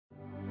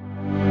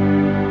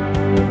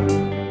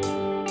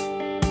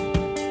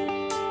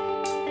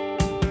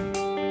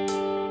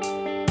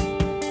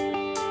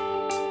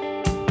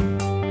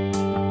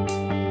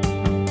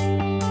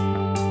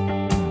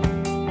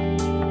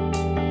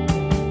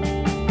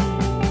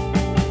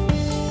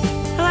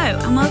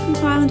and welcome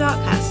to Island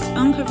Artcast,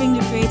 uncovering the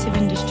creative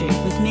industry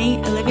with me,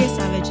 Olivia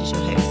Savage, as your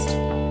host.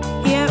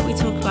 Here we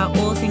talk about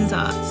all things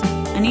art,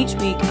 and each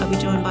week I'll be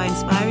joined by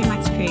inspiring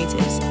max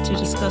creatives to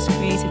discuss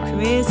creative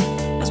careers,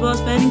 as well as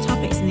burning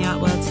topics in the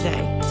art world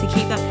today, to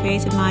keep that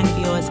creative mind of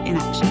yours in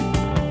action.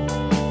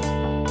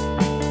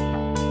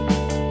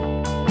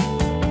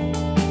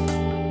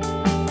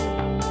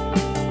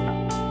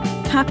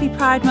 Happy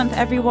Pride Month,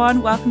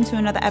 everyone. Welcome to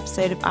another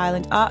episode of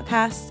Island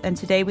Artcast, and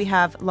today we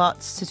have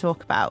lots to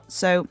talk about.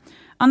 So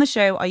on the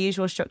show, our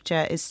usual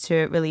structure is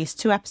to release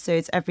 2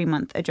 episodes every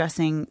month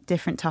addressing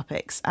different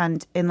topics,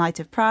 and in light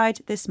of Pride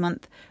this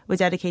month, we're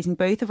dedicating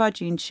both of our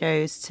June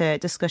shows to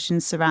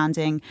discussions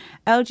surrounding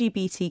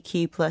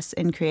LGBTQ+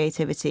 in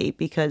creativity,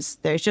 because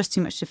there's just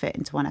too much to fit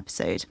into one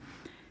episode.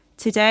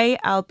 Today,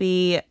 I'll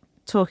be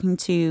talking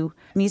to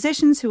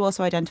musicians who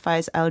also identify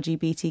as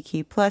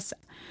LGBTQ+.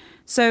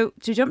 So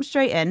to jump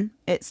straight in,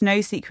 it's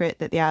no secret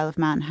that the Isle of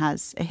Man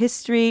has a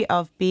history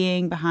of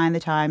being behind the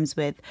times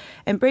with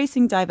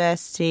embracing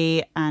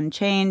diversity and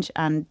change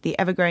and the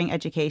ever-growing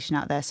education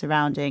out there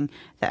surrounding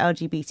the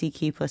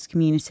LGBTQ+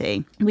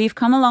 community. We've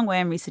come a long way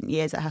in recent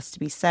years, it has to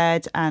be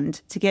said,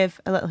 and to give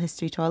a little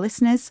history to our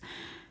listeners,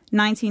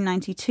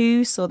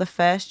 1992 saw the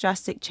first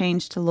drastic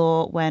change to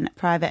law when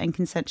private and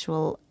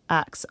consensual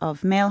acts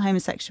of male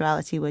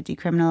homosexuality were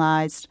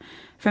decriminalised.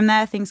 From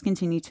there, things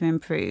continued to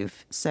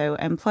improve. So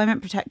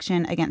employment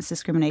protection against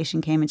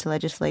discrimination came into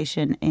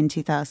legislation in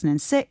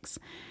 2006.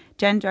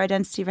 Gender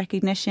identity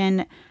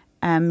recognition,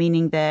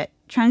 meaning that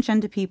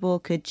transgender people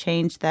could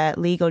change their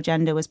legal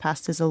gender, was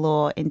passed as a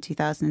law in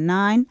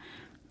 2009.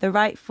 The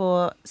right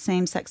for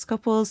same-sex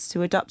couples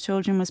to adopt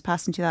children was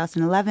passed in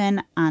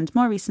 2011. And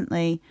more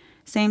recently,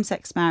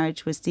 same-sex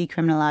marriage was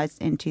decriminalised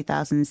in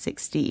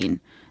 2016.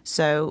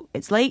 So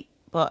it's late,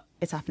 but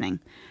it's happening.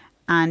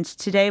 And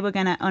today we're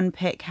going to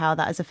unpick how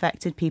that has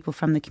affected people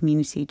from the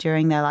community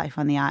during their life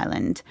on the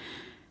island.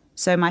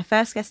 So my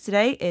first guest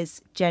today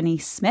is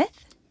Jenni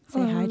Smith. Say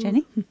Hello. Hi,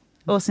 Jenni.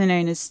 Also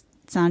known as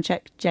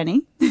Soundcheck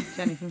Jenni.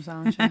 Jenni from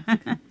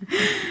Soundcheck.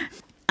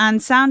 And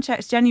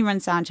Soundchecks, Jenni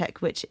runs Soundcheck,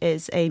 which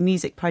is a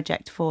music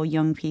project for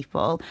young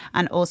people,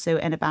 and also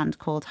in a band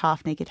called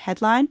Half Naked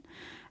Headline.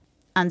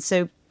 And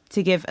so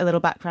to give a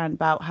little background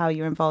about how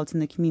you're involved in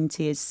the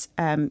community is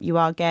you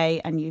are gay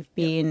and you've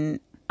been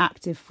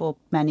active for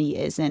many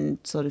years in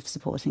sort of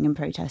supporting and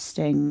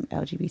protesting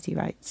LGBT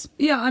rights.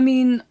 Yeah, I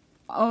mean,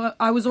 I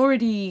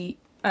already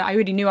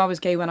knew I was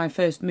gay when I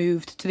first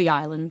moved to the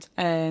island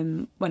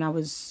when I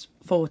was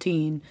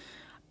 14.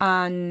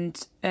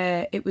 And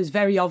it was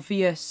very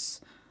obvious,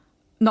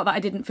 not that I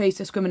didn't face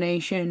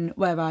discrimination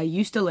where I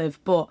used to live,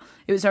 but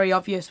it was very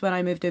obvious when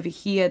I moved over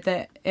here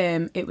that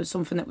it was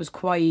something that was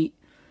quite...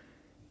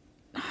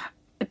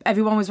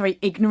 Everyone was very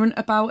ignorant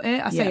about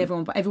it. I say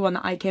everyone, but everyone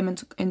that I came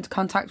into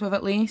contact with,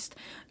 at least,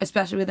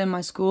 especially within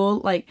my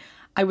school. Like,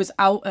 I was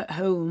out at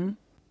home,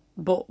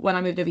 but when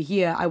I moved over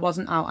here, I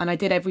wasn't out, and I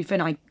did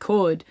everything I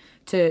could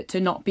to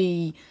not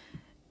be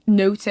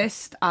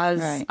noticed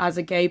as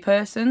a gay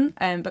person,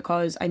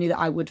 because I knew that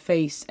I would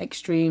face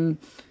extreme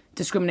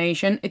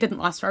discrimination. It didn't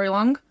last very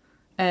long.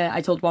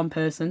 I told one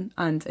person,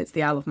 and it's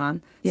the Isle of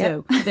Man.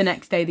 Yep. So the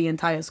next day, the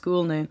entire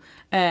school knew.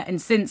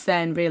 And since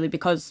then, really,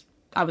 because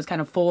I was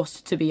kind of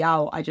forced to be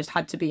out, I just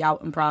had to be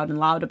out and proud and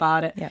loud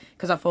about it.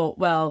 Because I thought,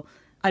 well,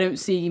 I don't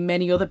see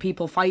many other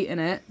people fighting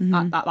it.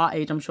 At that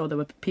age, I'm sure there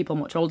were people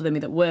much older than me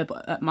that were,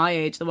 but at my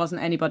age, there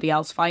wasn't anybody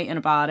else fighting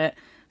about it.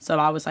 So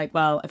I was like,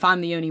 well, if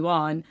I'm the only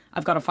one,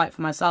 I've got to fight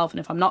for myself. And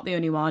if I'm not the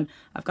only one,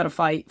 I've got to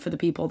fight for the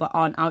people that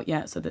aren't out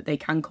yet so that they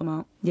can come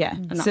out. Yeah.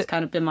 And that's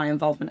kind of been my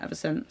involvement ever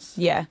since.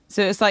 Yeah.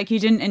 So it's like you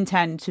didn't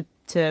intend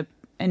to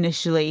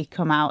initially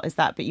come out as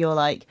that, but you're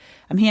like,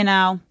 I'm here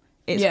now.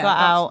 It's flat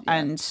out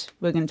and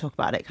we're going to talk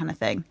about it, kind of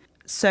thing.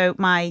 So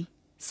my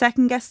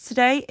second guest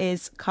today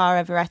is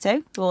Cara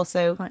Varetto, who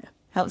also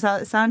helps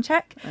out at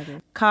Soundcheck.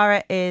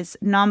 Cara is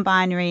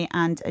non-binary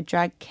and a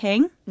drag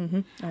king. I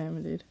am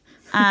indeed.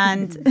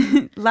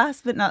 And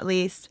last but not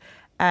least,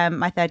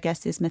 my third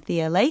guest is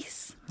Mathea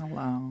Lace.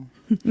 Hello.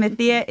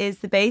 Mathea is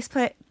the bass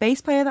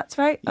player, that's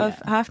right,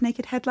 of Half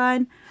Naked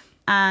Headline,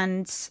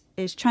 and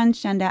is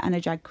transgender and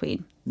a drag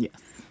queen. Yes.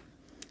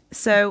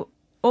 So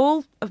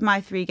all of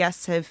my 3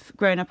 guests have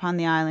grown up on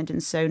the island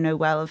and so know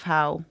well of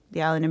how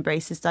the island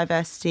embraces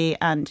diversity,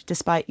 and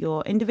despite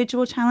your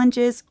individual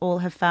challenges, all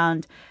have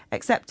found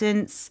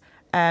acceptance,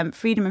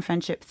 freedom and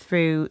friendship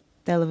through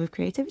their love of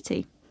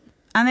creativity.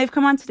 And they've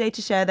come on today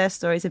to share their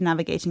stories of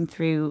navigating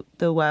through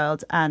the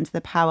world and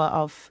the power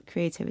of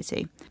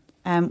creativity.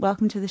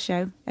 Welcome to the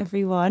show,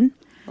 everyone.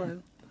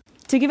 Hello.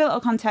 To give a little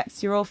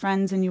context, you're all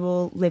friends and you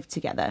all live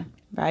together,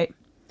 right?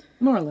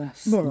 More or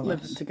less.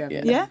 Living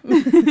together. Yeah?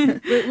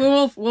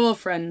 we're all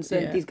friends,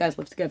 and these guys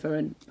live together,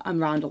 and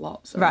I'm around a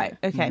lot. So. Right,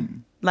 okay.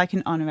 Like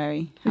an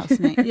honorary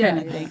housemate.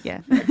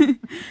 Yeah.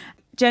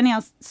 Jenni,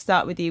 I'll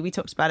start with you. We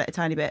talked about it a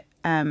tiny bit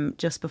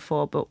just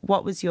before, but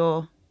what was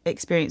your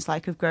experience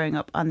like of growing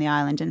up on the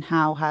island, and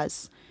how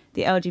has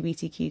the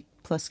LGBTQ+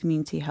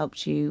 community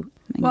helped you?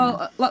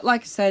 Well,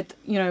 like I said,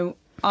 you know,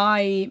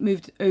 I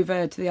moved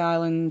over to the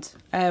island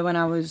when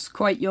I was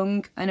quite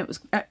young, and it was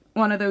at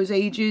one of those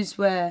ages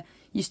where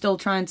you're still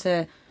trying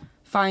to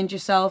find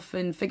yourself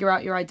and figure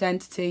out your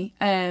identity.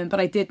 But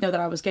I did know that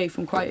I was gay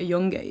from quite a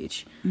young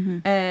age.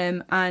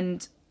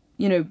 And,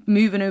 you know,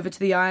 moving over to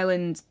the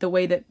island, the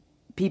way that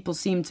people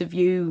seem to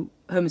view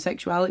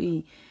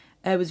homosexuality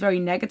was very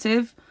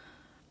negative.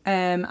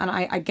 And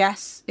I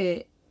guess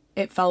it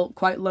felt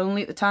quite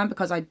lonely at the time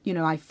because I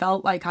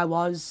felt like I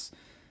was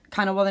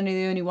kind of one of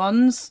the only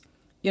ones.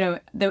 You know,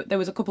 there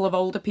was a couple of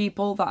older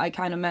people that I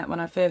kind of met when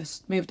I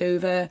first moved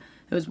over.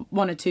 There was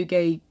one or two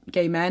gay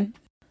men.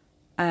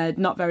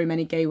 Not very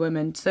many gay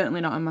women,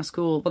 certainly not in my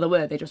school. Well, there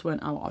were, they just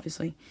weren't out,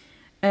 obviously.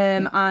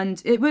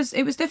 And it was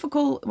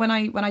difficult when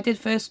I did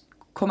first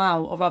come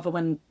out, or rather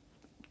when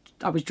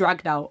I was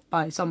dragged out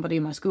by somebody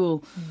in my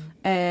school.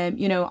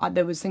 You know,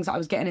 there was things that I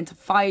was getting into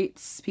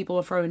fights. People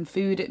were throwing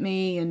food at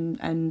me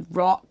and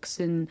rocks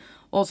and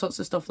all sorts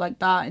of stuff like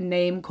that, and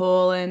name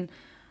calling.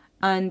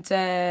 And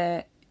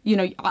you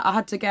know, I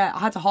had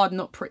to harden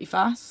up pretty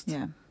fast.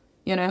 Yeah.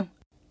 You know,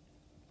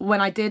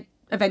 when I did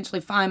eventually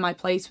find my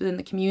place within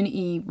the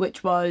community,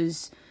 which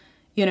was,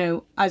 you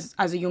know, as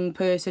a young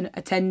person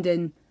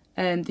attending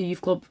the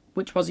youth club,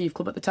 which was a youth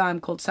club at the time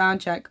called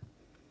Soundcheck.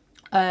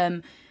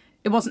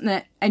 It wasn't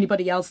that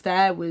anybody else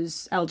there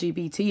was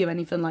LGBT or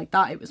anything like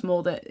that. It was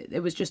more that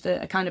it was just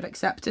a kind of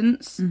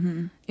acceptance,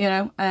 you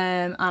know.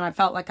 And I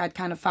felt like I'd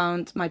kind of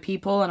found my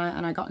people,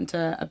 and I got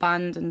into a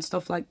band and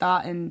stuff like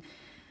that. And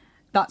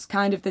that's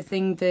kind of the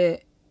thing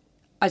that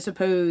I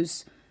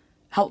suppose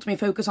helped me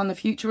focus on the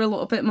future a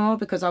little bit more,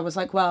 because I was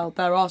like, well,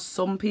 there are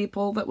some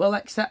people that will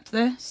accept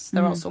this.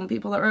 There are some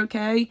people that are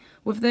okay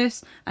with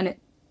this. And it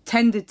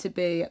tended to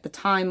be, at the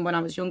time when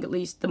I was young at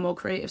least, the more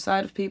creative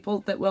side of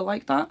people that were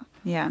like that.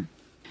 Yeah.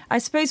 I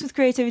suppose with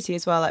creativity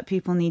as well, like,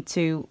 people need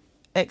to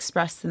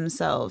express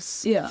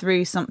themselves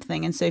through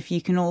something. And so if you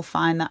can all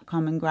find that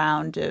common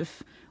ground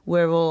of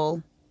we're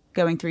all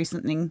going through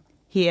something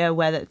here,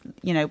 whether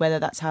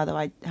that's how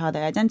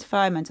they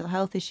identify, mental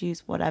health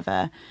issues,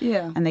 whatever.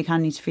 Yeah. And they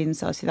kind of need to free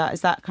themselves through that.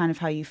 Is that kind of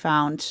how you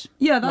found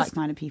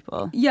like-minded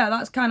people? Yeah,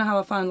 that's kind of how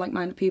I found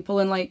like-minded people.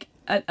 And like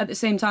at the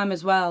same time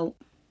as well,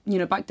 you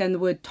know, back then the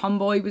word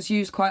tomboy was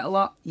used quite a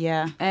lot.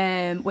 Yeah.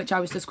 Which I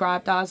was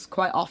described as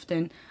quite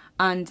often.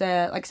 And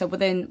like I said,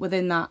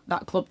 within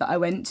that club that I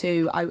went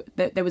to,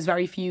 there was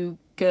very few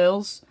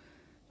girls.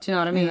 Do you know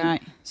what I mean?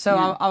 Right. So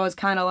yeah. I was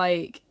kind of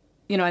like,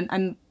 you know,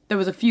 and there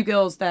was a few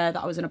girls there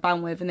that I was in a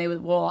band with, and they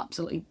were all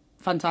absolutely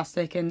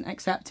fantastic and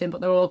accepting, but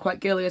they were all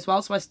quite girly as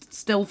well. So I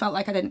still felt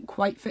like I didn't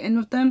quite fit in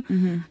with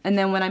them. And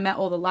then when I met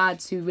all the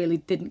lads who really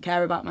didn't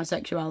care about my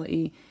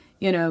sexuality,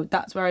 you know,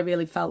 that's where I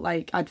really felt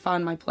like I'd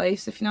found my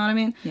place, if you know what I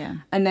mean. Yeah.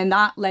 And then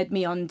that led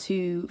me on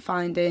to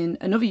finding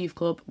another youth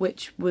club,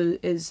 which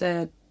was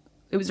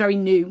it was very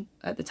new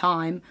at the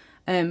time,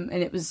 and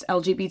it was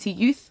LGBT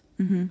youth.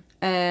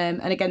 And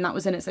again, that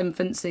was in its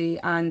infancy,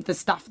 and the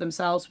staff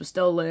themselves were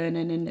still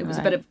learning, and it was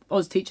a bit of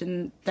us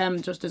teaching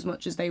them just as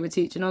much as they were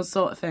teaching us,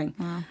 sort of thing.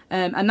 Wow.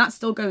 And that's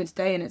still going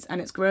today,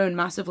 and it's grown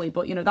massively.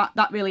 But you know,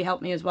 that really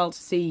helped me as well to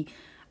see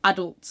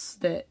adults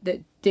that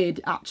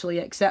did actually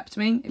accept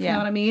me, if you know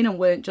what I mean, and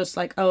weren't just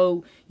like,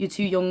 oh, you're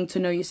too young to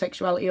know your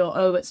sexuality, or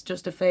oh, it's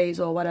just a phase,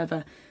 or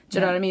whatever. Do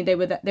you know what I mean? They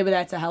were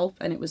there to help,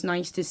 and it was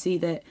nice to see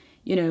that,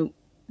 you know,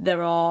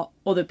 there are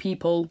other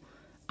people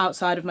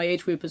outside of my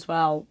age group as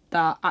well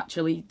that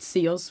actually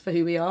see us for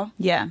who we are.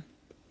 Yeah.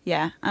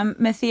 Yeah.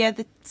 Mathea,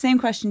 the same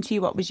question to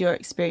you. What was your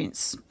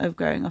experience of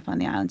growing up on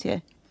the island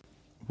here?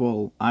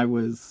 Well, I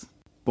was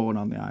born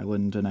on the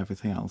island and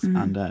everything else,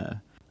 and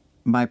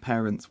my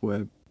parents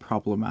were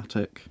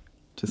problematic,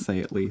 to say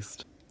at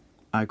least.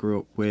 I grew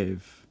up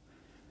with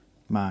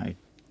my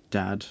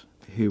dad,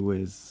 who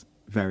was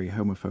very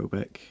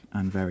homophobic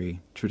and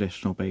very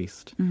traditional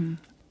based.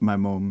 My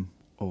mum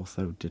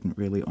also didn't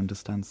really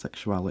understand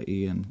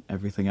sexuality and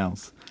everything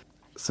else.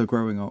 So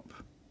growing up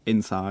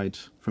inside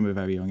from a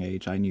very young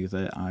age, I knew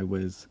that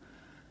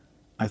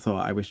I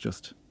thought I was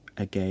just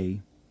a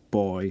gay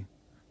boy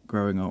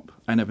growing up.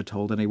 I never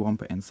told anyone,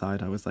 but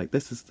inside I was like,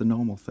 this is the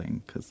normal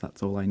thing, because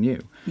that's all I knew.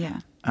 Yeah.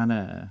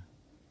 And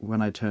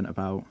when I turned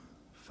about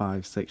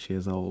 5-6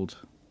 years old,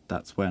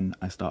 that's when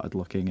I started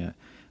looking at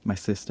my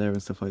sister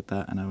and stuff like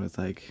that, and I was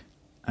like,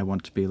 I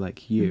want to be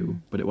like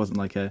you. But it wasn't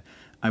like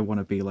I want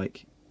to be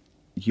like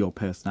your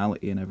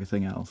personality and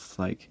everything else.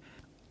 Like,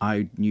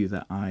 I knew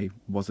that I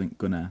wasn't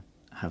gonna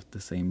have the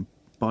same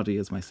body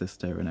as my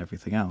sister and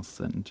everything else.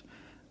 And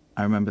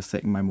I remember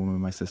sitting my mum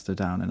and my sister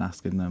down and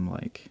asking them,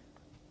 like,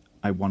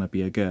 I want to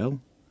be a girl.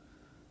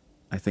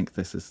 I think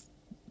this is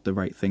the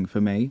right thing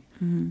for me.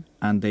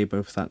 And they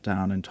both sat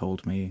down and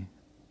told me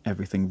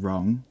everything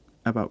wrong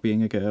about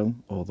being a girl,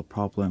 all the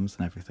problems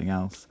and everything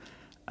else.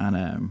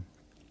 And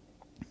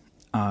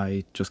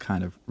I just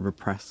kind of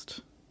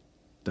repressed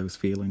those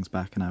feelings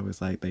back, and I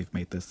was like, they've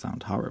made this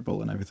sound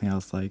horrible and everything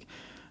else. Like,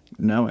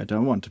 no, I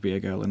don't want to be a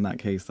girl in that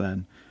case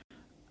then.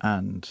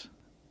 And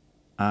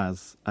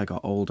as I got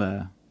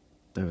older,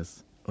 there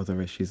was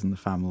other issues in the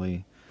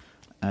family,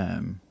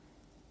 and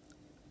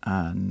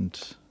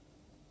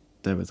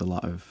there was a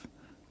lot of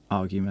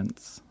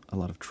arguments, a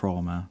lot of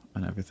trauma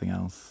and everything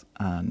else.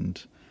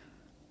 And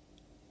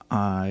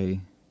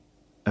I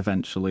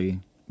eventually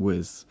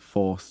was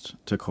forced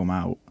to come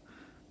out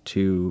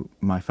to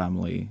my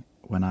family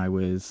when I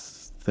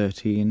was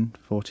 13,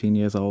 14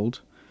 years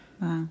old.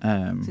 Wow.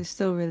 So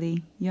still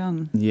really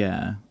young.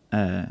 Yeah.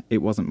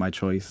 It wasn't my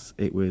choice.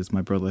 It was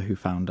my brother who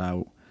found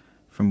out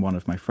from one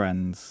of my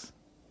friends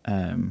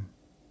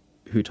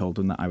who told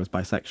him that I was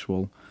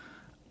bisexual.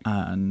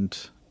 And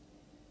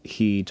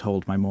he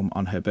told my mum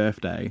on her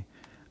birthday.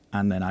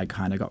 And then I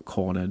kind of got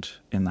cornered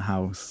in the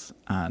house.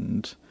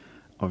 And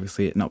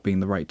obviously it not being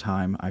the right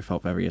time, I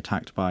felt very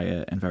attacked by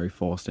it and very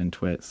forced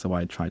into it. So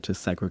I tried to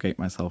segregate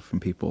myself from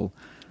people.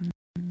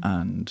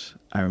 And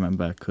I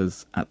remember,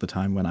 because at the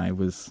time when I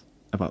was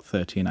about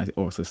 13, I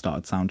also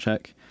started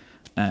Soundcheck.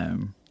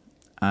 And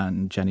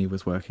Jenni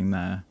was working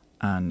there.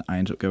 And I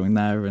ended up going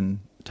there and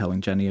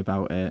telling Jenni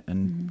about it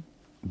and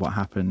what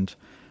happened.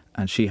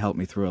 And she helped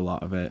me through a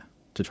lot of it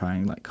to try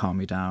and like calm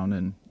me down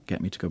and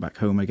get me to go back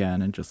home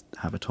again and just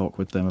have a talk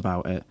with them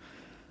about it.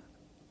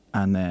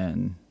 And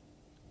then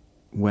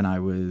when I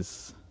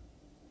was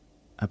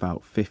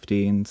about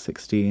 15,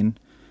 16,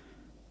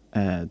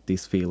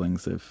 these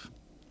feelings of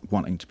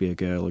wanting to be a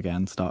girl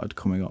again started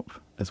coming up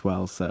as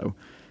well. So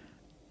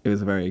it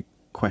was a very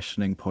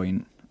questioning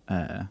point.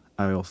 I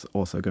was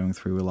also going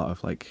through a lot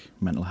of like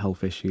mental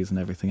health issues and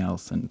everything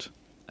else, and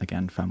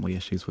again family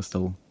issues were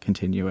still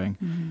continuing.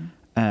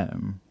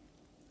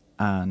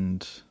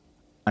 And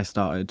I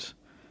started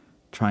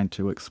trying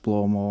to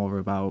explore more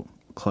about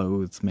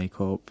clothes,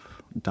 makeup,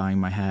 dyeing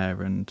my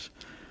hair, and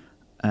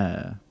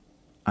I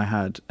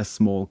had a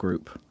small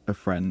group of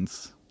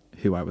friends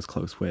who I was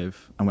close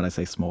with, and when I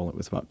say small, it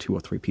was about 2 or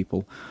 3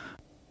 people.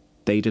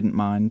 They didn't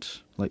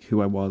mind like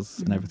who I was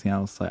and everything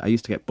else. Like, I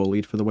used to get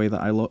bullied for the way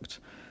that I looked,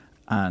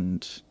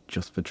 and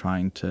just for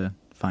trying to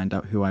find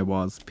out who I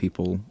was,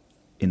 people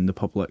in the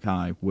public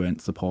eye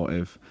weren't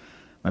supportive.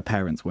 My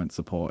parents weren't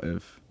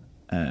supportive.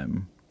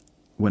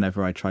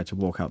 Whenever I tried to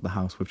walk out the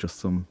house with just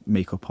some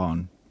makeup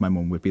on, my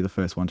mum would be the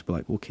first one to be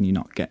like, well, can you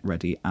not get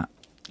ready at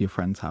your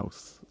friend's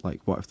house? Like,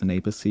 what if the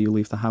neighbours see you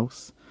leave the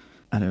house?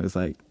 And it was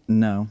like,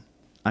 no,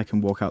 I can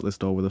walk out this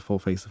door with a full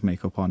face of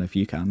makeup on if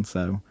you can,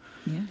 so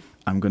yeah.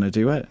 I'm going to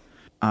do it.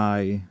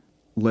 I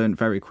learned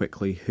very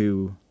quickly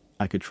who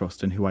I could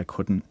trust and who I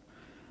couldn't.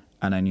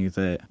 And I knew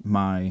that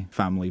my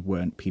family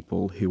weren't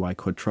people who I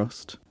could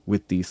trust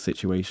with these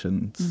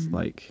situations.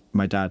 Like,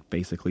 my dad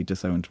basically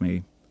disowned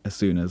me as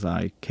soon as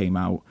I came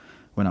out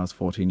when I was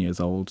 14 years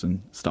old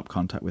and stopped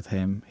contact with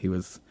him. He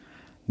was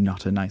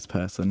not a nice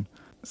person.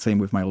 Same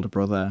with my older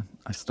brother.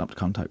 I stopped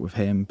contact with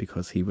him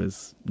because he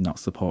was not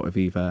supportive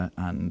either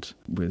and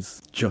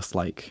was just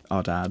like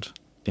our dad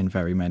in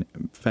very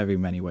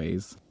many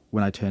ways.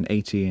 When I turned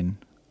 18,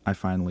 I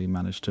finally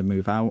managed to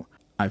move out.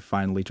 I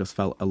finally just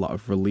felt a lot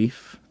of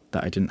relief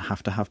that I didn't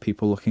have to have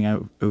people looking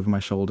out over my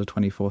shoulder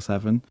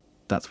 24/7.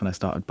 That's when I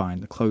started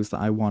buying the clothes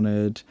that I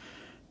wanted,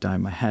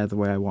 dyeing my hair the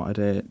way I wanted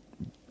it,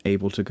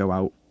 able to go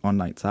out on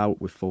nights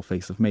out with full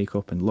face of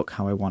makeup and look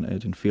how I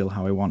wanted and feel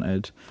how I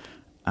wanted.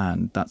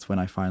 And that's when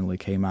I finally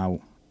came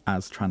out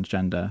as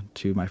transgender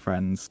to my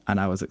friends. And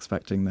I was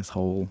expecting this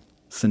whole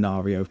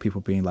scenario of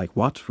people being like,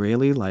 what,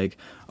 really? Like,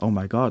 oh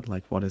my God,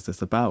 like, what is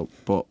this about?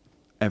 But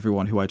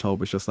everyone who I told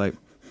was just like,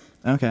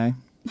 okay,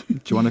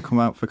 do you want to come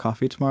out for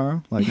coffee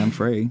tomorrow? Like, I'm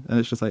free. And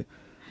it's just like,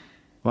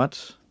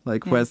 what?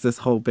 Like, where's this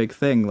whole big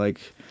thing?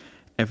 Like,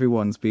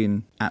 everyone's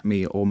been at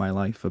me all my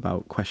life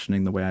about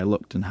questioning the way I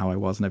looked and how I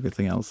was and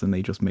everything else. And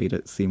they just made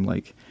it seem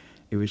like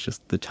it was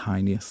just the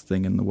tiniest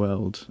thing in the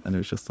world. And it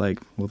was just like,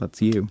 well,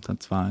 that's you.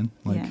 That's fine.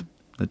 Like,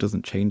 that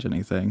doesn't change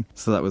anything.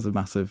 So that was a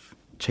massive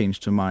change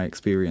to my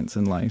experience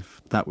in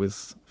life. That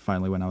was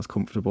finally when I was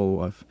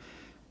comfortable of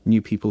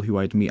new people who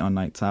I'd meet on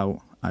nights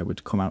out. I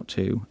would come out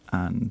to,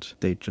 and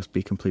they'd just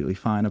be completely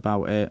fine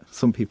about it.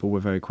 Some people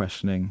were very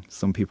questioning,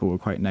 some people were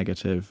quite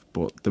negative,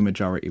 but the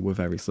majority were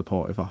very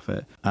supportive of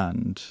it.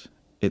 And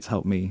it's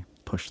helped me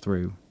push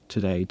through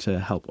today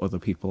to help other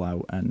people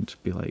out and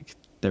be like,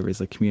 there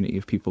is a community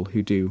of people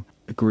who do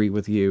agree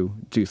with you,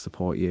 do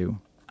support you.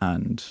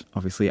 And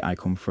obviously I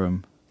come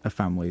from a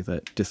family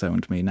that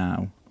disowned me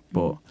now,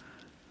 but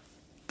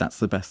that's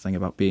the best thing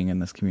about being in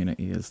this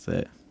community, is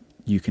that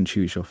you can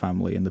choose your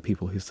family and the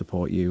people who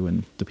support you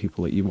and the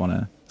people that you want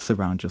to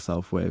surround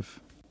yourself with.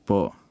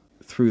 But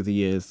through the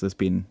years, there's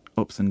been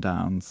ups and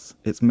downs.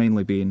 It's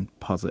mainly been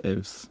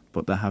positives,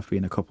 but there have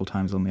been a couple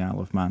times on the Isle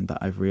of Man that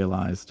I've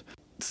realised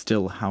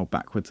still how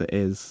backwards it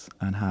is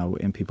and how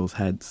in people's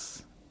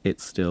heads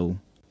it's still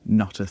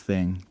not a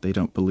thing. They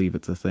don't believe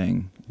it's a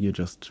thing. You're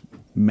just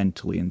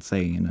mentally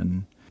insane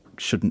and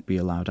shouldn't be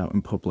allowed out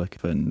in public,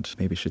 and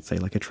maybe should say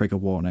like a trigger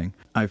warning.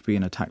 I've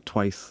been attacked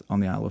twice on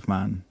the Isle of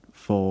Man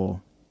for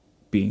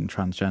being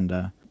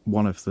transgender.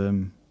 One of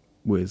them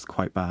was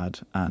quite bad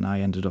and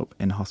I ended up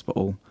in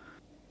hospital.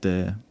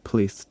 The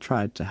police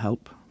tried to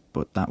help,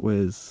 but that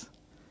was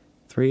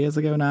 3 years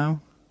ago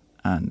now,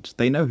 and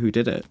they know who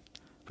did it,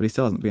 but he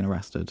still hasn't been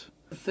arrested.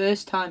 The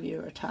first time you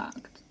were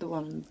attacked, the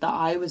one that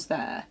I was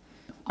there,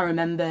 I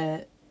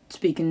remember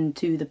speaking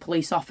to the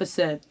police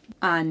officer,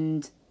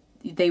 and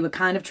they were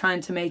kind of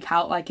trying to make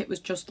out like it was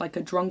just like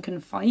a drunken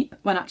fight,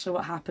 when actually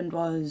what happened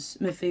was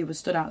Mathea was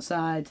stood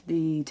outside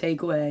the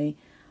takeaway,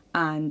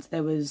 and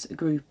there was a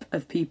group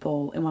of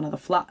people in one of the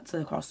flats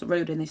across the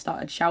road, and they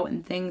started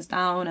shouting things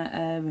down at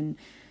her and,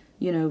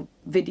 you know,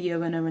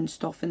 videoing her and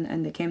stuff,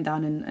 and they came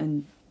down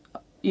and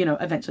you know,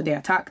 eventually they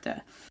attacked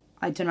her.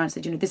 I turned around and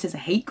said, you know, this is a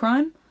hate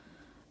crime.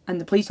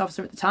 And the police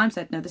officer at the time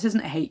said, no, this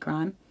isn't a hate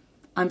crime.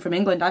 I'm from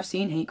England, I've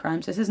seen hate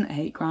crimes, this isn't a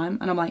hate crime.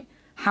 And I'm like,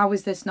 how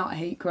is this not a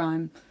hate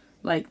crime?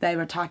 Like,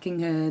 they're attacking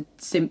her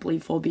simply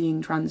for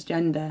being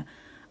transgender,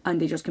 and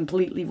they just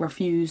completely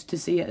refused to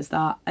see it as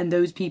that. And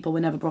those people were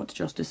never brought to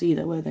justice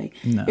either, were they?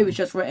 No. It was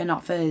just written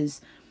off as,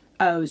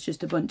 oh, it's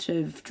just a bunch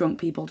of drunk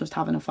people just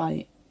having a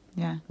fight.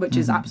 Yeah. Which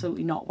is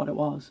absolutely not what it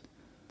was.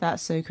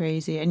 That's so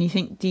crazy. And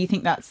do you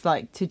think that's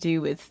like to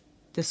do with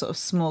the sort of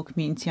small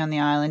community on the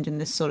island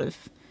and this sort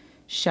of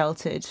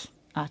sheltered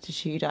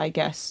attitude, I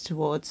guess,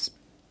 towards,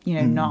 you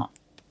know, not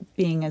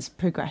being as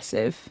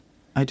progressive?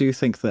 I do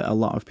think that a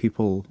lot of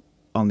people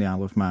on the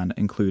Isle of Man,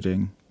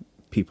 including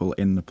people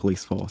in the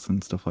police force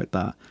and stuff like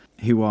that,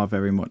 who are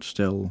very much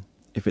still,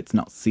 if it's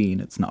not seen,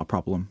 it's not a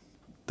problem.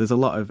 There's a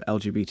lot of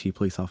LGBT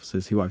police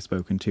officers who I've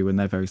spoken to, and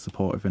they're very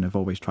supportive and have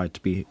always tried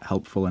to be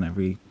helpful in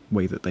every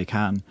way that they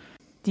can.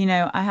 You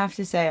know, I have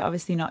to say,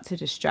 obviously not to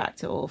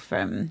distract it all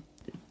from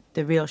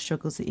the real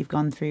struggles that you've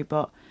gone through,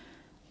 but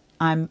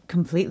I'm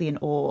completely in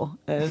awe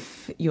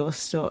of your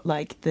story.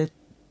 Like, the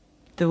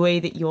way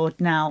that you're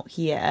now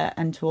here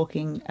and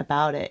talking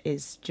about it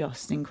is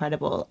just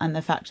incredible. And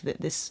the fact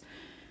that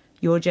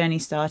your journey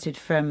started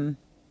from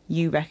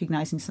you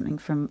recognising something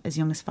from as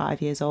young as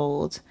 5 years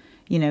old,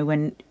 you know,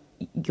 when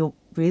you're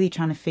really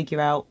trying to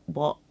figure out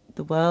what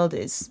the world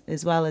is,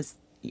 as well as,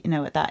 you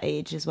know, at that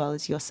age, as well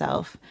as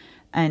yourself.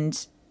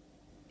 And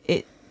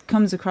it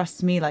comes across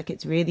to me like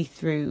it's really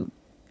through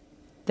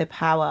the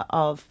power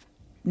of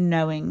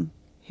knowing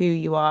who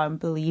you are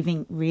and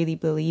really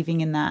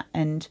believing in that,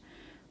 and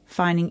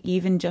finding,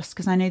 even just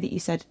because I know that you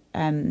said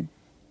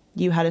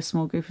you had a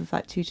small group of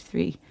like 2 to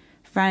 3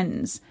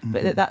 friends,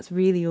 but that's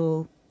really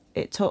all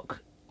it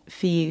took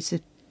for you to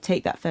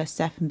take that first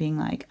step and being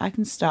like, I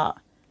can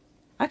start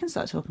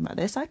talking about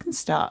this, I can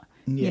start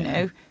you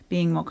know,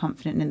 being more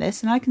confident in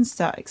this, and I can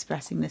start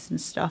expressing this and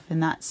stuff.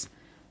 And that's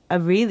a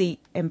really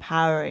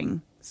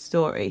empowering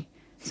story.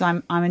 So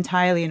I'm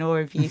entirely in awe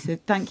of you. So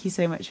thank you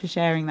so much for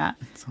sharing that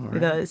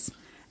with us.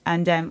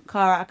 And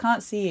Clara, I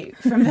can't see you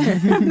from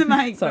the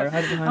mic. Sorry, I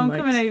had it behind I'm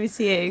coming over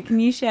to you. Can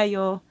you share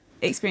your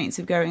experience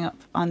of growing up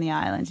on the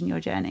island and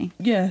your journey?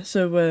 Yeah,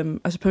 so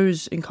I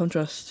suppose in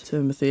contrast to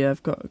Mathea,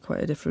 I've got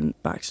quite a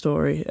different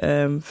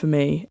backstory. For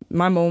me,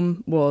 my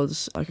mum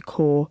was like a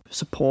core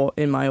support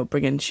in my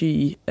upbringing.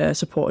 She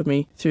supported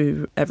me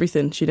through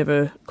everything. She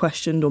never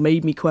questioned or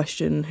made me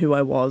question who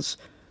I was.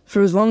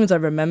 For as long as I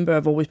remember,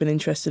 I've always been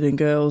interested in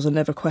girls and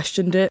never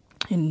questioned it.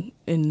 In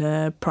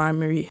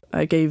primary,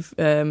 I gave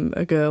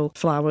a girl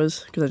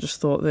flowers because I just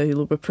thought they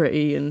were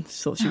pretty and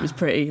thought she was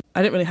pretty.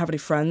 I didn't really have any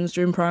friends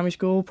during primary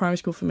school. Primary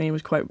school for me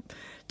was quite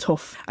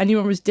tough. I knew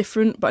I was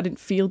different, but I didn't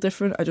feel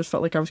different. I just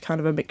felt like I was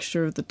kind of a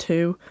mixture of the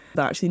two.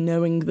 Without actually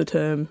knowing the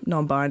term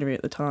non-binary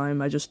at the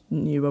time, I just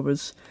knew I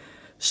was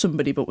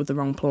somebody but with the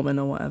wrong plumbing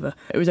or whatever.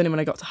 It was only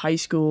when I got to high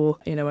school,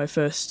 you know, I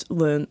first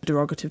learned the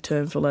derogative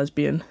term for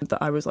lesbian,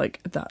 that I was like,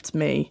 that's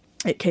me.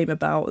 It came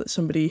about that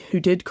somebody who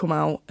did come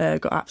out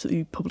got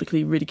absolutely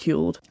publicly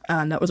ridiculed,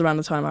 and that was around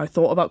the time I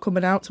thought about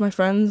coming out to my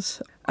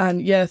friends.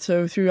 And yeah,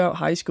 so throughout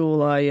high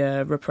school I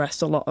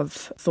repressed a lot of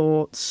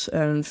thoughts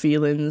and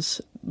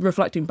feelings.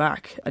 Reflecting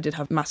back, I did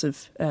have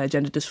massive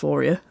gender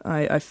dysphoria.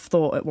 I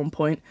thought at one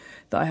point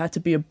that I had to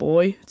be a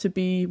boy to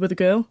be with a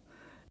girl.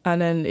 And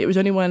then it was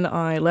only when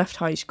I left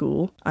high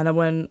school and I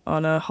went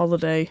on a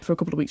holiday for a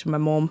couple of weeks with my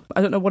mum.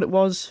 I don't know what it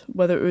was,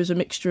 whether it was a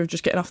mixture of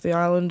just getting off the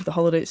island, the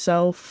holiday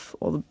itself,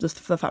 or the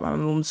fact that my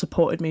mum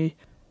supported me,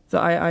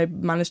 that I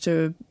managed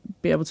to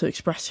be able to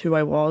express who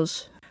I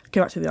was. I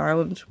came back to the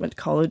island, went to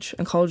college,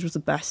 and college was the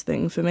best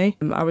thing for me.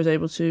 I was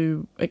able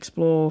to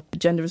explore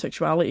gender and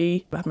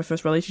sexuality. I had my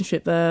first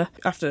relationship there.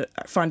 After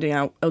finding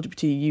out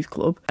LGBT Youth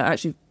Club, I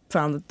actually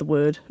found the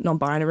word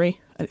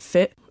non-binary and it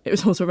fit. It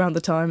was also around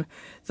the time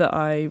that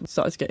I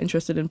started to get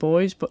interested in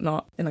boys, but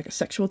not in like a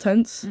sexual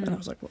tense. And I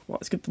was like,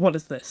 what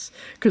is this?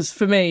 Because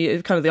for me,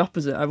 it's kind of the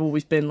opposite. I've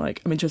always been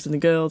like, I'm interested in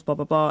girls, blah,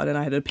 blah, blah. And then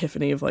I had an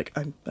epiphany of like,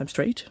 I'm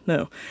straight?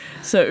 No.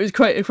 So it was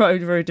quite a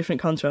very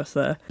different contrast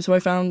there. So I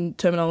found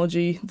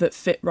terminology that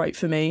fit right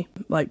for me,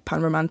 like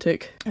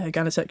panromantic,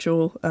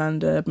 gynosexual,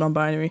 and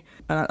non-binary.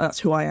 And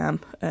that's who I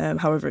am.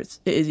 However, it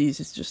is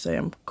easy to just say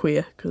I'm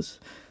queer because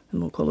and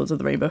more colours of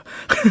the rainbow.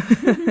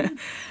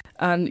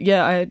 And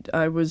yeah,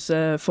 I was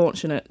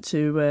fortunate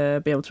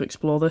to be able to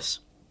explore this,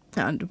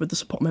 and with the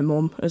support of my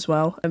mum as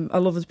well. I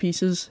love her to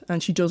pieces,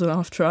 and she doesn't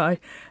half try.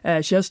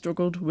 She has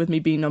struggled with me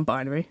being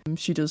non-binary.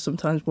 She does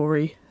sometimes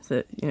worry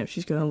that, you know,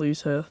 she's going to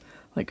lose her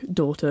like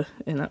daughter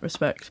in that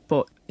respect,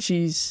 but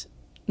she's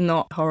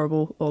not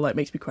horrible or like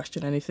makes me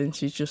question anything.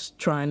 She's just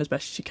trying as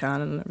best she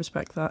can, and I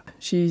respect that.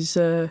 She's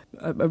a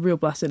real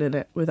blessing in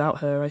it. Without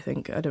her, I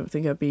don't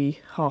think I'd be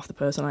half the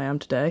person I am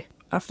today.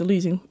 After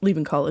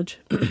leaving college,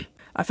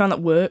 I found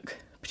that work,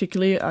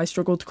 particularly, I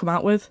struggled to come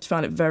out with. I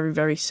found it very,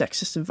 very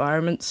sexist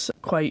environments,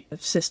 quite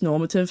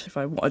cis-normative. If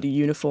I wanted a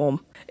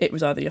uniform, it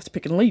was either you have to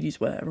pick in ladies'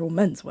 wear or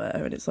men's wear,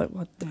 and it's like,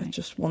 well, I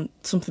just want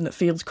something that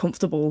feels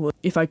comfortable.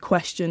 If I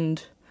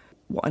questioned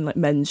wanting like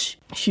men's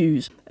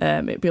shoes,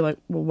 it'd be like,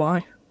 well,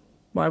 why?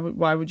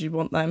 Why would you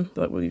want them?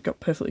 Like, well, you've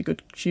got perfectly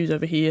good shoes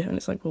over here, and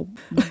it's like, well,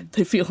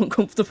 they feel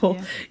uncomfortable,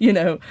 you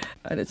know.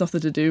 And it's nothing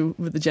to do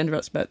with the gender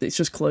aspect. It's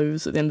just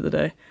clothes at the end of the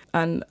day.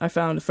 And I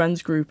found a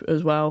friends group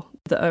as well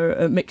that are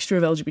a mixture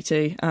of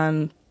LGBT,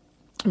 and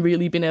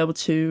really being able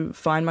to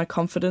find my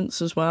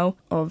confidence as well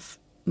of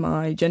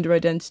my gender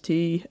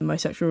identity and my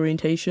sexual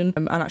orientation,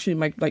 and actually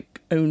my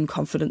like own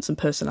confidence and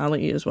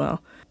personality as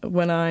well.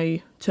 When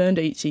I turned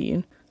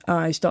 18,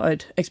 I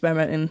started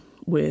experimenting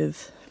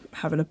with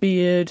having a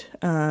beard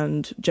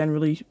and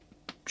generally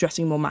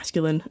dressing more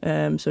masculine,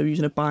 so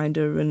using a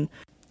binder and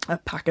a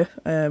packer,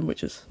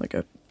 which is like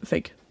a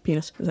fake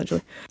penis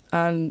essentially,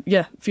 and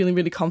yeah, feeling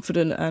really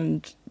confident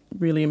and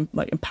really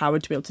like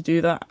empowered to be able to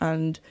do that.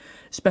 And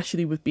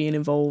especially with being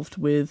involved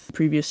with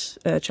previous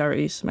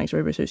charities, Manx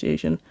Rainbow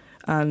Association,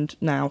 and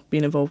now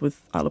being involved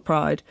with Isle of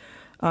Pride,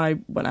 I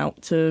went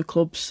out to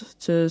clubs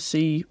to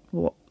see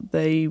what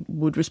they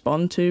would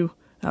respond to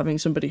having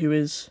somebody who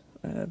is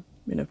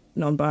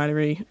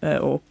non-binary,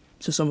 or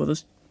to some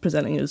others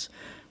presenting as,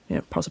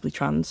 possibly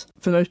trans.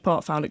 For the most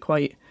part, found it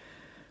quite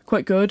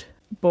good,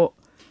 but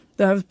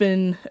there have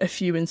been a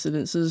few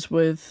incidences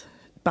with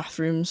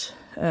bathrooms.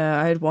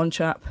 I had one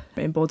chap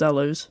in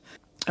Bordello's.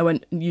 I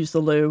went and used the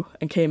loo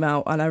and came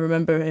out, and I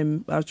remember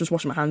him. I was just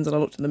washing my hands and I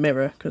looked in the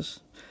mirror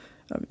because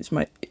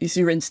it's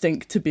your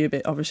instinct to be a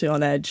bit obviously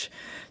on edge.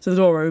 So the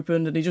door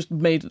opened and he just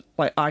made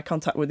like eye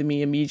contact with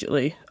me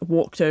immediately.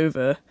 Walked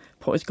over,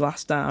 put his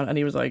glass down, and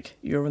he was like,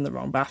 "You're in the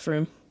wrong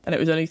bathroom." And it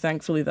was only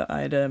thankfully that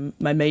I had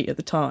my mate at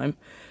the time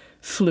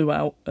flew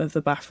out of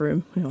the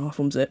bathroom, half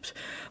unzipped,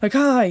 like,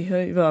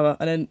 "Hi," blah, blah,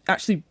 and then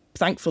actually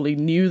thankfully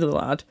knew the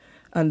lad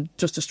and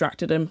just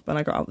distracted him when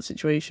I got out of the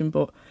situation.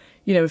 But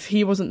if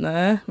he wasn't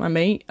there, my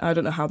mate, I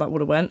don't know how that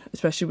would have went,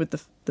 especially with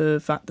the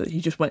fact that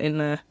he just went in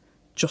there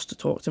just to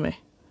talk to me.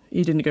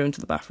 He didn't go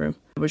into the bathroom,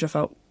 which I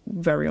felt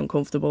very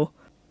uncomfortable.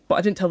 But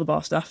I didn't tell the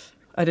bar staff.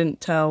 I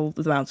didn't tell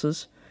the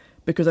bouncers,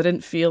 because I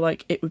didn't feel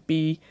like it would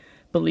be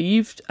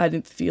believed. I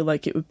didn't feel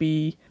like it would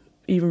be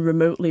even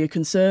remotely a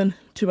concern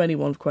to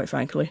anyone, quite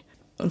frankly.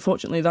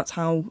 Unfortunately, that's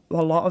how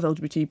a lot of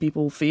LGBT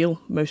people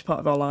feel most part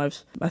of our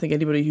lives. I think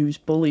anybody who's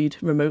bullied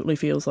remotely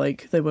feels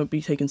like they won't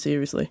be taken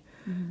seriously.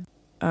 Mm-hmm.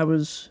 I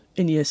was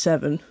in year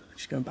 7,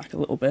 just going back a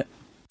little bit.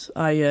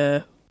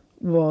 I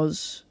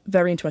was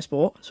very into my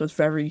sport, so it's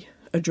very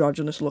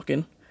androgynous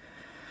looking.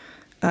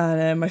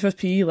 And my first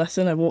PE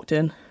lesson, I walked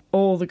in,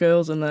 all the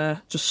girls in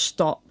there just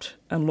stopped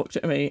and looked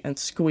at me and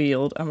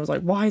squealed and was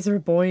like, "Why is there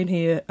a boy in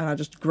here?" And I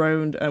just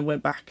groaned and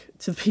went back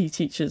to the PE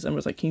teachers and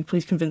was like, "Can you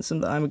please convince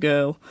them that I'm a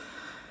girl?"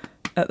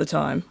 At the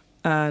time.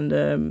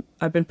 And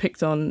I've been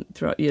picked on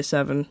throughout year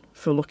 7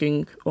 for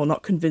looking or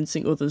not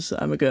convincing others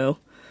that I'm a girl.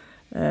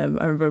 I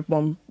remember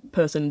one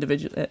person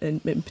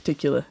in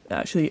particular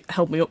actually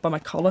held me up by my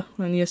collar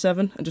in year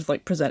 7 and just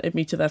like presented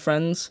me to their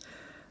friends,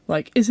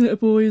 like, "Isn't it a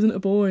boy? Isn't it a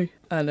boy?"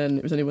 And then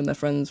it was only when their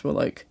friends were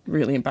like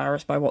really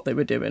embarrassed by what they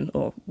were doing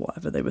or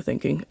whatever they were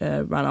thinking,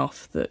 ran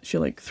off, that she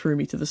like threw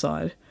me to the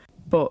side.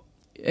 But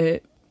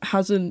it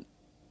hasn't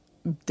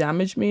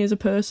damaged me as a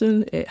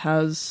person. It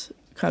has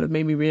kind of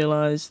made me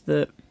realise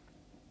that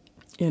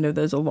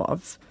there's a lot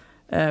of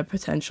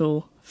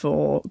potential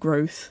for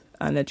growth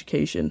and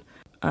education.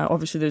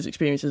 Obviously those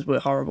experiences were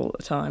horrible at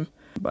the time,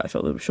 but I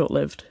felt they were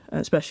short-lived, and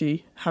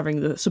especially having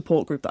the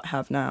support group that I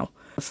have now,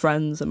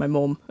 friends and my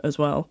mum as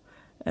well,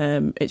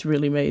 it's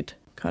really made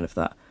kind of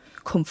that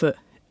comfort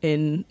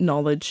in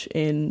knowledge,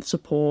 in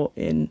support,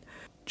 in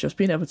just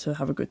being able to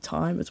have a good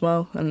time as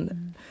well.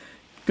 And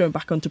going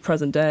back onto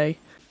present day,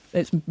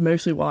 it's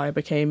mostly why I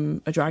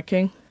became a drag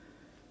king.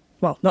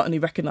 Well, not only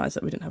recognised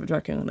that we didn't have a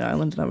drag king on the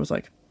island, and I was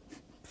like,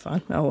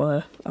 fine,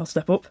 I'll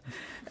step up.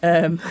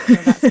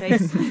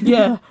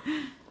 Yeah.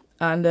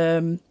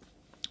 And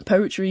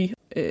poetry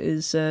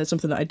is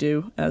something that I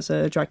do as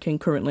a drag king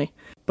currently,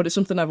 but it's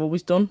something I've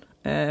always done.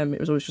 It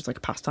was always just like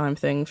a pastime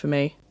thing for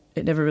me.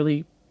 It never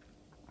really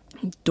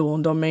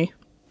dawned on me,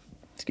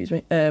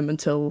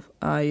 until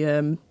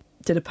I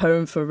did a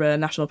poem for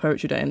National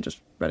Poetry Day and just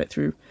read it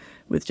through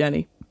with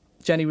Jenni.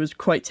 Jenni was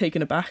quite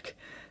taken aback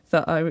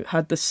that I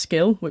had this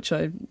skill, which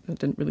I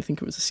didn't really think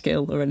it was a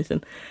skill or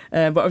anything,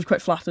 but I was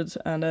quite flattered,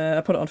 and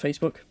I put it on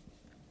Facebook,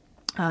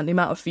 and the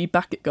amount of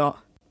feedback it got,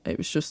 it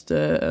was just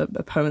a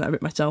poem that I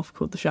wrote myself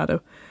called The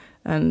Shadow,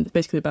 and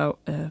basically about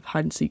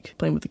hide and seek,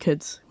 playing with the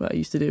kids, what I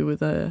used to do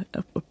with up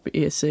at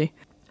ESC.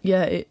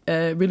 Yeah, it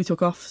really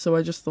took off, so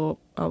I just thought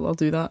I'll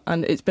do that,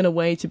 and it's been a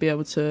way to be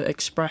able to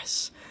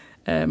express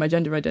my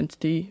gender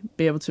identity,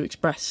 be able to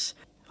express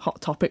hot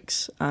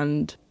topics,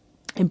 and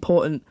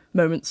important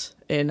moments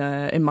in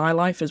my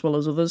life as well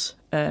as others,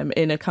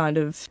 in a kind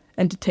of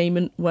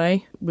entertainment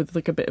way with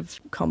like a bit of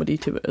comedy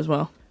to it as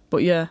well.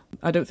 But yeah,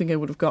 I don't think I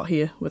would have got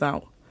here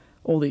without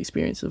all the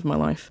experiences of my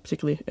life,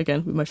 particularly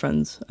again with my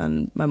friends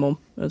and my mum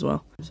as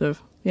well. So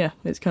yeah,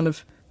 it's kind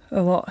of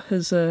a lot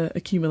has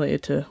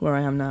accumulated to where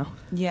I am now.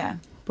 Yeah,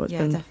 but it's yeah,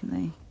 been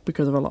definitely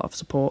because of a lot of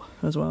support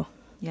as well.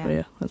 Yeah, but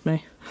yeah, that's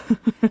me.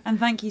 And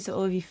thank you to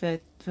all of you for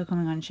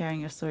coming on and sharing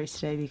your stories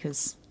today,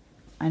 because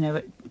I know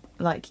it,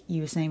 like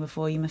you were saying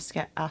before, you must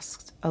get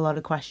asked a lot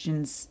of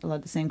questions, a lot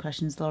of the same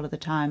questions a lot of the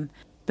time.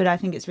 But I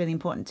think it's really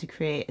important to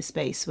create a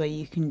space where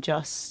you can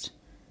just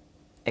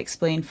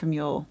explain from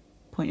your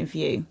point of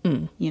view,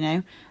 you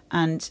know?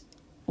 And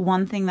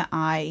one thing that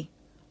I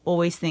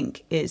always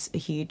think is a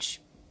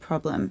huge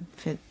problem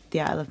for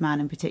the Isle of Man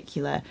in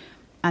particular,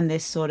 and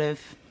this sort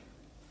of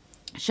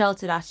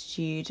sheltered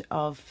attitude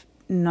of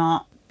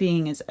not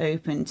being as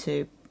open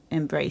to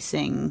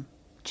embracing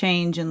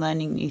change and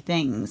learning new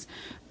things.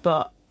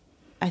 But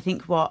I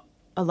think what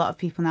a lot of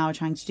people now are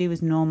trying to do is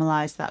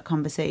normalize that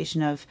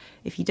conversation of,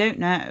 if you don't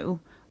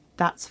know,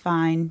 that's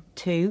fine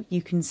too.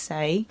 You can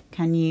say,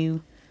 can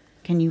you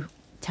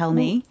tell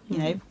me, you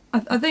know?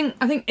 I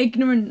think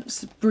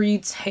ignorance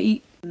breeds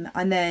hate,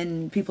 and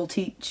then people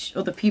teach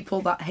other people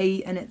that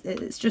hate, and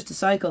it's just a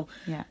cycle.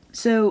 Yeah.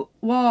 So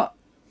what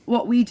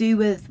we do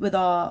with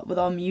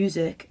our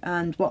music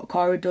and what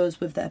Cara does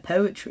with their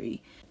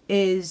poetry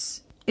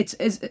is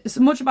it's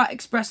much about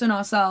expressing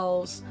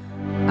ourselves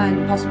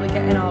and possibly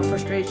getting our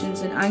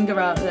frustrations and anger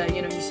out there.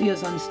 You know, you see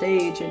us on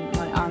stage and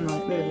like I'm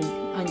like really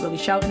angrily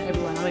shouting at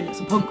everyone. I mean, it's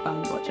a punk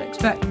band, what you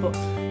expect, but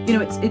you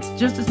know, it's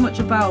just as much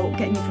about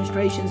getting your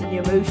frustrations and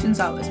your emotions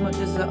out as much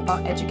as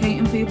about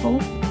educating people.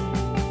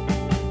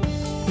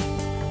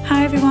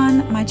 Hi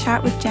everyone, my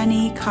chat with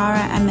Jenni, Cara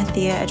and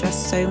Mathea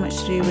addressed so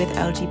much to do with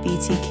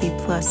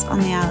LGBTQ+ on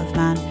the Isle of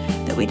Man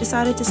that we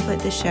decided to split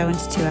this show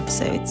into 2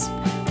 episodes.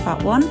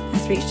 Part 1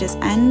 has reached its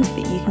end,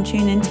 but you can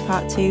tune in to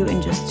Part 2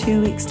 in just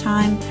 2 weeks'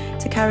 time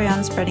to carry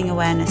on spreading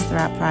awareness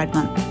throughout Pride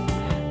Month.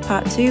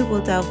 Part 2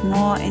 will delve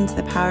more into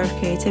the power of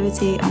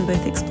creativity on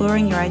both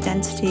exploring your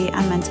identity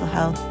and mental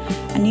health,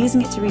 and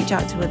using it to reach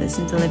out to others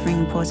and delivering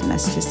important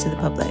messages to the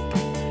public.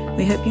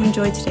 We hope you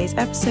enjoyed today's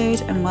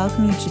episode and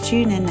welcome you to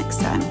tune in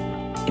next time.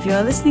 If you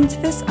are listening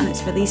to this on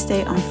its release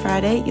date on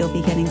Friday, you'll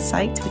be getting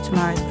psyched for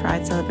tomorrow's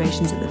Pride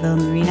celebrations at the Villa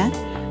Marina.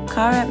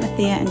 Cara,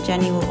 Mathea and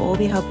Jenni will all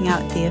be helping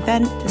out at the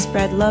event to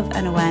spread love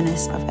and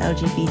awareness of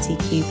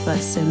LGBTQ+,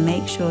 so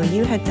make sure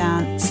you head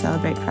down to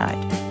celebrate Pride.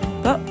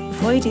 But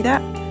before you do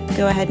that,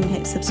 go ahead and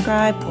hit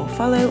subscribe or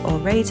follow or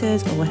rate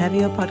us or whatever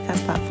your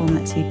podcast platform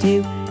lets you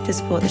do to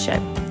support the show.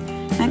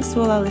 Thanks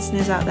to all our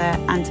listeners out there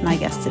and to my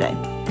guest today.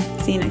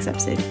 See you next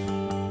episode.